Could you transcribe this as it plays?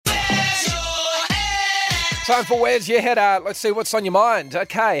Time for Where's Your Head At? Let's see what's on your mind.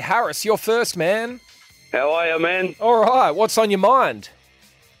 Okay, Harris, you're first, man. How are you, man? All right, what's on your mind?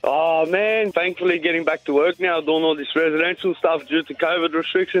 Oh, man, thankfully getting back to work now, doing all this residential stuff due to COVID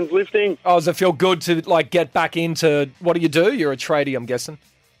restrictions lifting. Oh, does it feel good to, get back into, what do? You're a tradie, I'm guessing.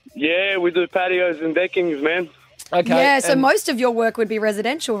 Yeah, we do patios and deckings, man. Okay. Yeah, so most of your work would be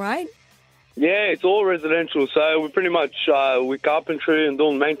residential, right? Yeah, it's all residential. So we pretty much, we carpentry and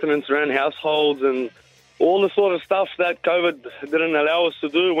doing maintenance around households and all the sort of stuff that COVID didn't allow us to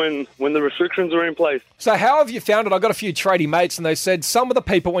do when the restrictions were in place. So how have you found it? I've got a few tradie mates and they said some of the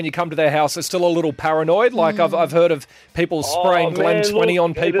people when you come to their house are still a little paranoid. Like I've heard of people spraying Glen 20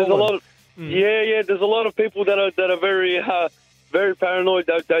 on people. There's a lot of, there's a lot of people that are very very paranoid.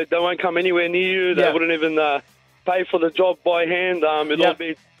 They won't come anywhere near you. They wouldn't even pay for the job by hand. It'll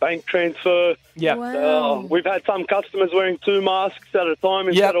be bank transfer. Yeah. Wow. We've had some customers wearing 2 masks at a time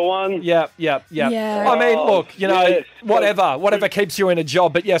instead of one. Yeah. I mean, look, whatever keeps you in a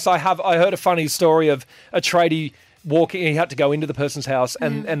job. But yes, I heard a funny story of a tradie walking. He had to go into the person's house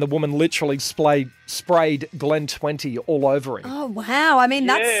and the woman literally sprayed Glen 20 all over him. Oh, wow. I mean,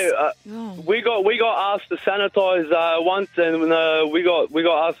 that's... We got asked to sanitize once, and we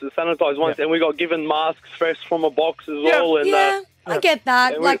got asked to sanitize once, and we got given masks fresh from a box as well. And, I get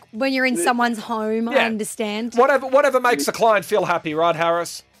that. Like when you're in someone's home, I understand. Whatever makes the client feel happy, right,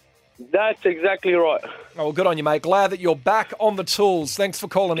 Harris? That's exactly right. Oh, well, good on you, mate. Glad that you're back on the tools. Thanks for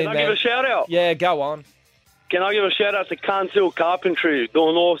calling in, man. Can I give a shout out? Yeah, go on. Can I give a shout out to Carnsill Carpentry,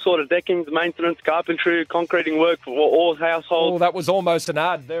 doing all sort of deckings, maintenance, carpentry, concreting work for all households. Oh, that was almost an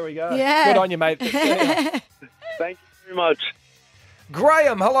ad. There we go. Yeah. Good on you, mate. Thank you very much.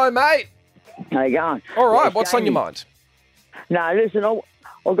 Graham, hello, mate. How you going? All right, what's on your mind? No, listen,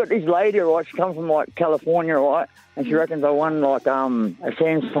 I've got this lady, right, she comes from, California, right, and she reckons I won, a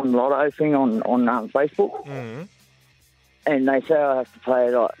Samsung Lotto thing on Facebook. Mm-hmm. And they say I have to pay,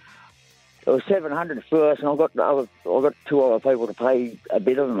 it was $700 first, and I got 2 other people to pay a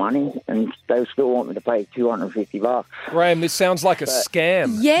bit of the money, and they still want me to pay $250. Graham, this sounds like a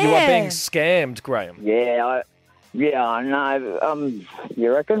scam. Yeah. You are being scammed, Graham. Yeah, I know.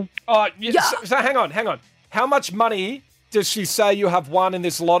 You reckon? Oh, so hang on. How much money does she say you have won in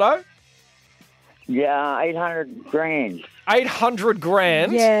this lotto? Yeah, 800 grand. 800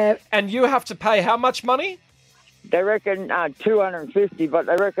 grand? Yeah. And you have to pay how much money? They reckon 250, but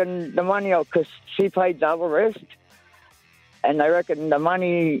they reckon the money, because she paid double rest, and they reckon the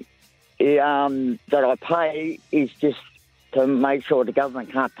money that I pay is just to make sure the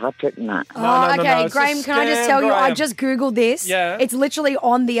government can't touch it and that. Oh, okay, it's a Graham, can I just scam, tell you, I Graham. just Googled this. Yeah. It's literally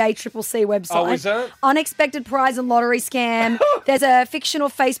on the ACCC website. Oh, is it? Unexpected prize and lottery scam. There's a fictional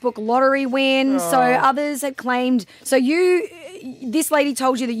Facebook lottery win. So others had claimed, this lady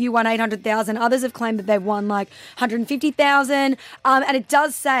told you that you won 800,000. Others have claimed that they've won 150,000. And it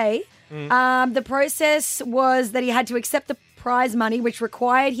does say the process was that he had to accept the prize money, which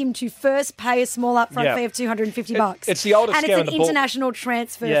required him to first pay a small upfront fee of $250. It's the oldest and scam it's in an the book. international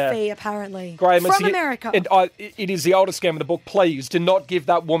transfer fee, apparently. Graham, from America. It is the oldest scam in the book. Please do not give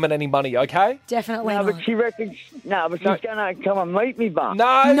that woman any money, okay? Definitely No, not. but she reckons, she's going to come and meet me, Bum.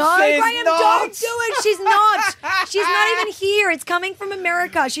 No, No, she's Graham, not. don't do it. She's not. She's not even here. It's coming from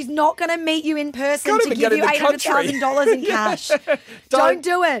America. She's not going to meet you in person Can't to even give get you in the country. $800,000 in cash. Don't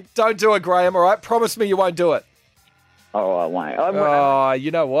do it. Don't do it, Graham, all right? Promise me you won't do it. Oh, I won't. Oh,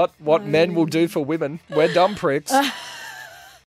 you know what? What men will do for women. We're dumb pricks.